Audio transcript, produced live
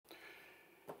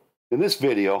In this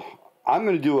video, I'm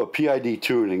going to do a PID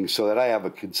tuning so that I have a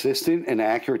consistent and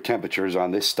accurate temperatures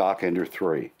on this stock Ender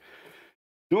 3.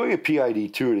 Doing a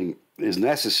PID tuning is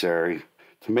necessary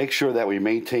to make sure that we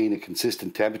maintain a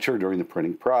consistent temperature during the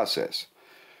printing process.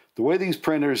 The way these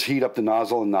printers heat up the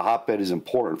nozzle in the hotbed is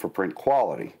important for print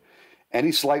quality.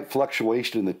 Any slight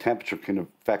fluctuation in the temperature can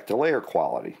affect the layer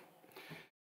quality.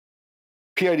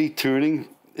 PID tuning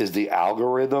is the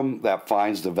algorithm that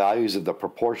finds the values of the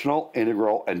proportional,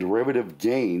 integral, and derivative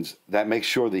gains that make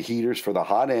sure the heaters for the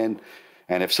hot end,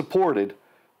 and if supported,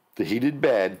 the heated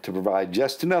bed to provide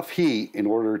just enough heat in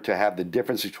order to have the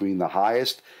difference between the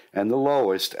highest and the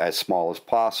lowest as small as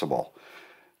possible.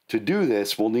 To do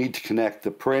this, we'll need to connect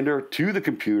the printer to the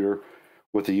computer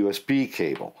with a USB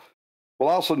cable. We'll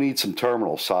also need some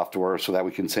terminal software so that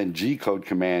we can send G-code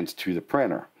commands to the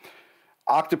printer.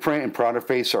 Octoprint and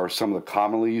Printerface are some of the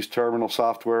commonly used terminal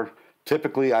software.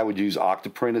 Typically, I would use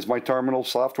Octoprint as my terminal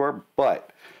software,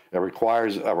 but it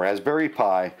requires a Raspberry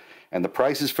Pi, and the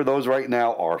prices for those right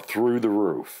now are through the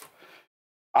roof.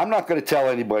 I'm not going to tell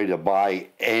anybody to buy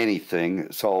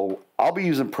anything, so I'll be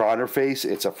using Printerface.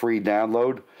 It's a free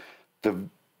download.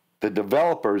 The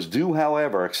developers do,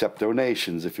 however, accept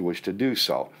donations if you wish to do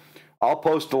so. I'll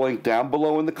post a link down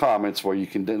below in the comments where you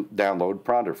can download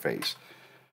Printerface.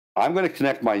 I'm going to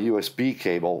connect my USB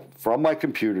cable from my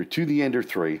computer to the Ender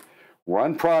 3,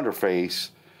 run Printerface,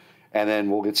 and then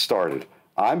we'll get started.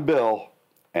 I'm Bill,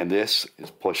 and this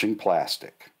is Pushing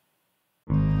Plastic.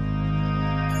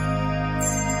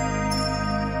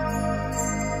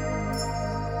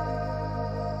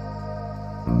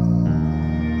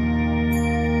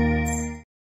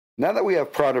 Now that we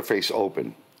have Printerface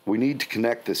open, we need to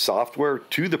connect the software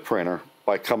to the printer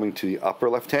by coming to the upper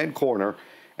left-hand corner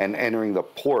and entering the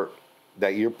port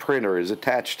that your printer is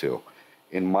attached to.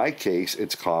 In my case,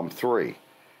 it's COM3.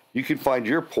 You can find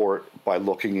your port by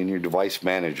looking in your device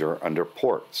manager under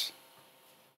ports.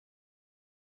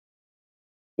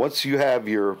 Once you have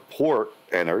your port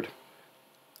entered,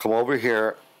 come over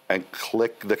here and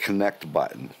click the connect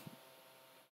button.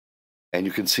 And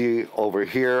you can see over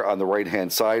here on the right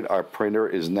hand side, our printer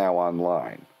is now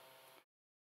online.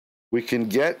 We can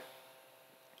get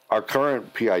our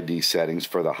current PID settings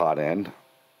for the hot end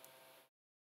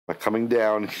by coming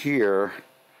down here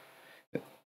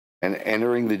and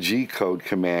entering the G-code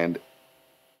command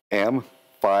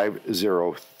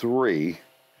M503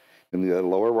 in the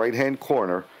lower right hand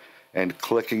corner and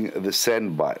clicking the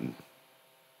send button.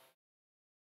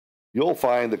 You'll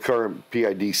find the current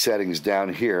PID settings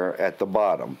down here at the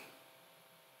bottom.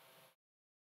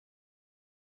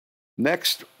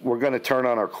 Next, we're going to turn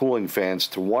on our cooling fans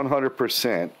to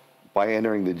 100% by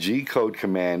entering the G-code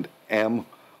command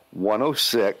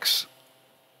M106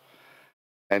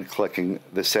 and clicking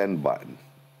the send button.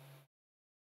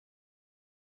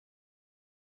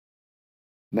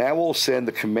 Now we'll send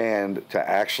the command to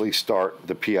actually start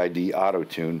the PID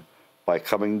auto-tune by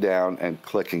coming down and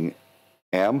clicking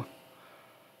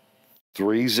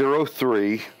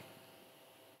M303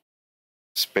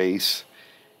 space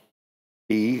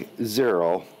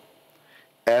E0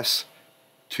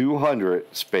 S200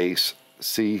 space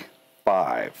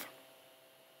C5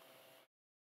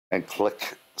 and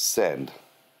click send.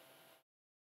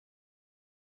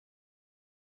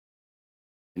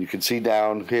 You can see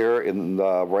down here in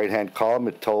the right hand column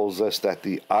it tells us that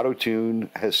the auto tune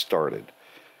has started.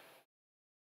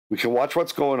 We can watch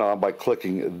what's going on by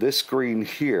clicking this screen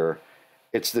here.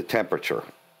 It's the temperature.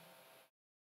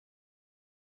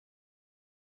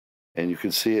 And you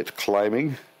can see it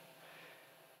climbing.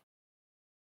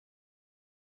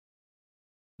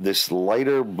 This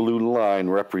lighter blue line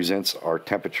represents our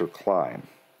temperature climb.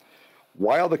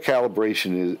 While the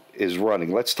calibration is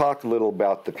running, let's talk a little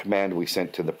about the command we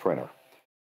sent to the printer.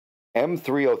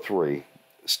 M303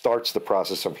 starts the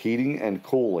process of heating and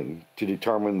cooling to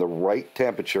determine the right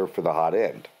temperature for the hot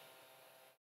end.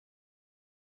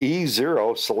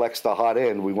 E0 selects the hot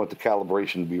end we want the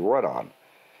calibration to be run on.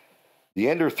 The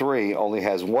Ender 3 only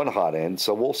has one hot end,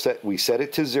 so we set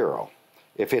it to 0.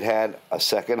 If it had a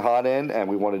second hot end and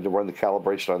we wanted to run the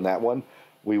calibration on that one,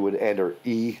 we would enter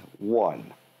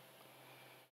E1.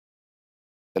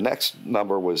 The next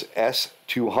number was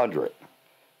S200.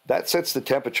 That sets the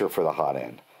temperature for the hot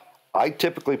end. I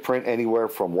typically print anywhere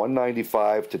from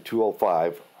 195 to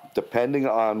 205, depending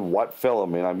on what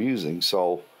filament I'm using,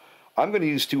 so I'm going to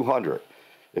use 200.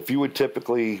 If you would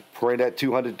typically print at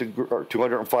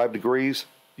 205 degrees,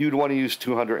 you'd want to use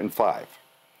 205.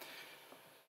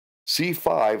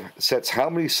 C5 sets how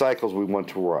many cycles we want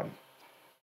to run.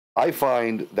 I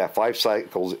find that 5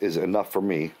 cycles is enough for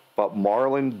me, but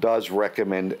Marlin does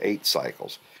recommend 8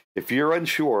 cycles. If you're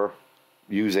unsure,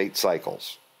 use 8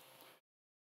 cycles.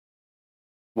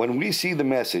 When we see the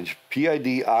message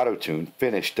PID Auto Tune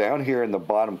finished down here in the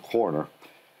bottom corner,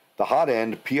 the hot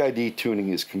end PID tuning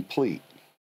is complete.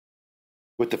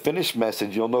 With the finished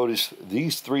message, you'll notice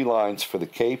these 3 lines for the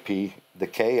KP, the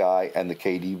KI, and the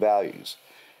KD values.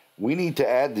 We need to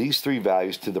add these 3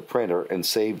 values to the printer and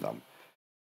save them.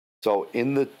 So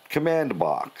in the command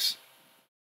box,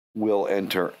 we'll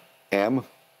enter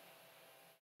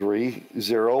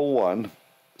M301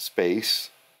 space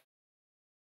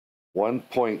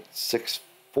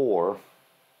 1.64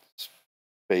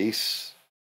 space,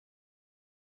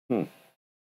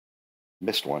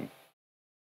 missed one,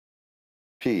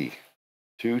 P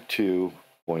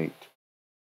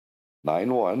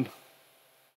 22.91,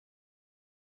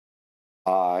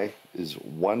 I is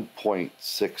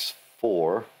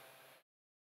 1.64,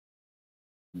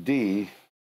 D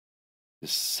is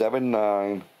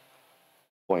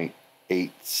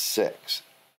 79.86,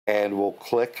 and we'll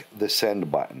click the send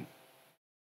button.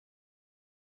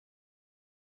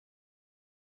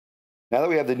 Now that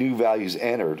we have the new values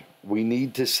entered, we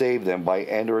need to save them by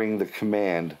entering the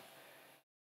command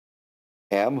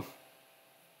M500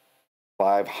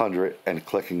 and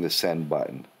clicking the send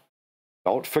button.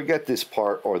 Don't forget this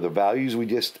part, or the values we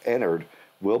just entered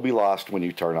will be lost when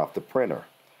you turn off the printer.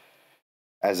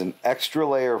 As an extra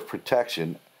layer of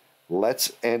protection,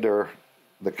 let's enter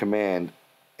the command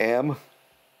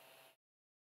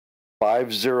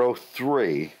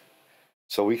M503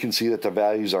 so we can see that the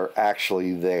values are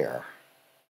actually there.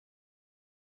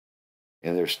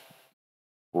 And there's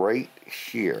right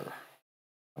here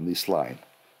on this line.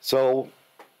 So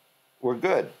we're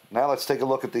good. Now let's take a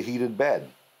look at the heated bed.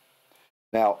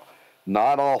 Now,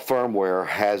 not all firmware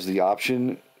has the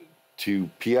option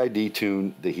to PID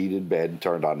tune the heated bed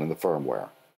turned on in the firmware.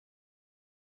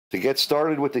 To get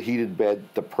started with the heated bed,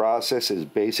 the process is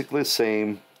basically the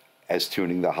same as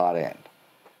tuning the hot end.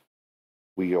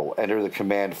 We'll enter the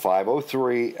command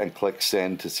 503 and click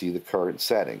send to see the current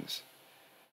settings.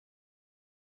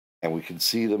 And we can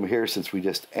see them here since we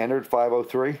just entered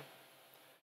 503.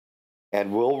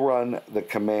 And we'll run the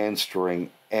command string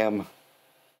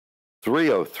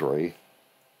M303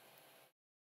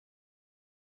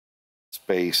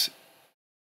 space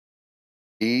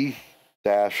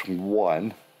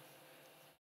E-1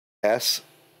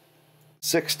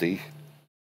 S60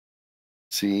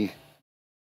 C8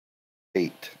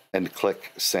 and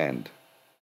click send.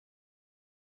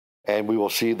 And we will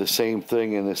see the same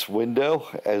thing in this window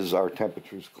as our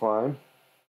temperatures climb.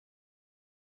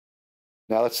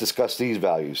 Now let's discuss these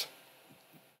values.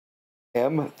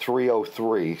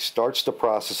 M303 starts the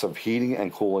process of heating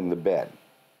and cooling the bed.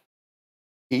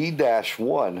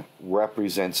 E-1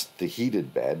 represents the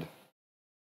heated bed.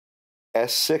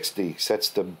 S60 sets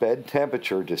the bed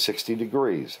temperature to 60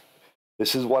 degrees.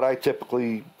 This is what I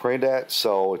typically print at,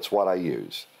 so it's what I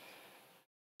use.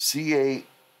 C8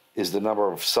 is the number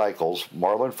of cycles.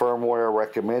 Marlin firmware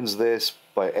recommends this,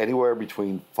 but anywhere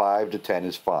between 5 to 10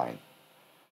 is fine.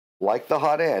 Like the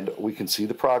hot end, we can see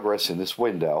the progress in this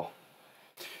window.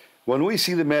 When we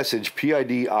see the message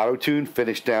PID Auto Tune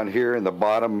finished down here in the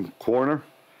bottom corner,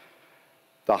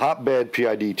 the hot bed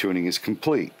PID tuning is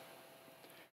complete.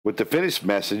 With the finished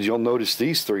message, you'll notice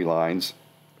these 3 lines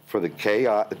for the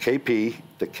KP,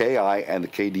 the KI, and the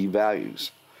KD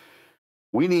values.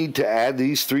 We need to add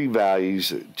these 3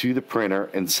 values to the printer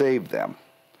and save them.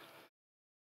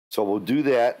 So we'll do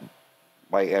that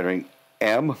by entering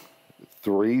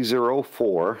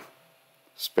M304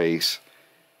 space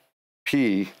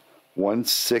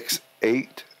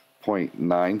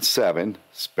P168.97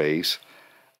 space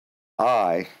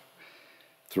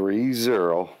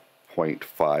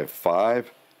I30.55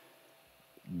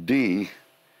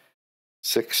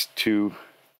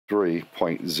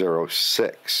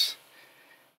 D623.06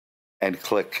 and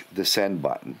click the send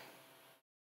button.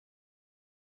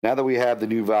 Now that we have the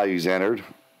new values entered,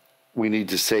 we need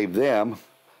to save them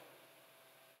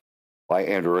by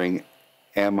entering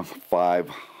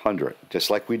M500,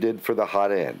 just like we did for the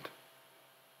hot end.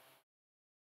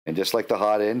 And just like the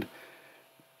hot end,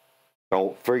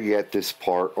 don't forget this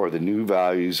part or the new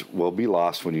values will be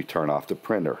lost when you turn off the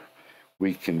printer.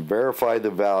 We can verify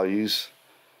the values.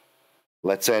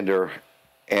 Let's enter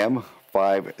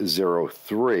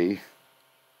M503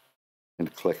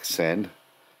 and click send.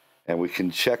 And we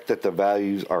can check that the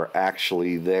values are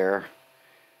actually there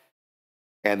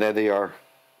and that they are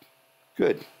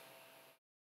good.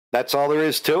 That's all there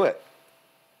is to it.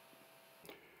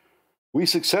 We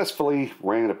successfully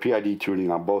ran a PID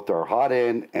tuning on both our hot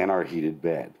end and our heated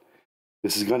bed.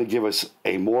 This is going to give us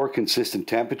a more consistent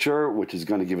temperature, which is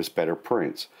going to give us better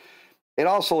prints. It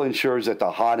also ensures that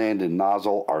the hot end and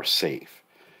nozzle are safe.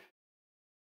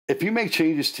 If you make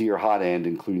changes to your hot end,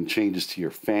 including changes to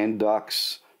your fan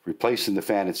ducts, replacing the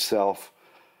fan itself,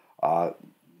 the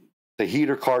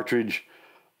heater cartridge,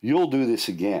 you'll do this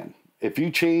again. If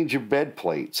you change your bed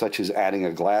plate, such as adding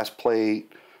a glass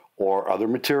plate or other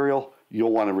material,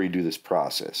 you'll want to redo this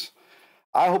process.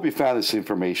 I hope you found this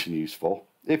information useful.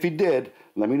 If you did,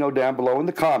 let me know down below in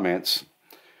the comments.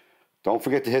 Don't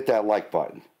forget to hit that like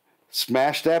button.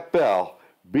 Smash that bell.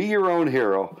 Be your own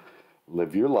hero.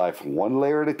 Live your life one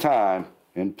layer at a time.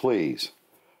 And please,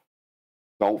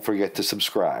 don't forget to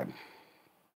subscribe.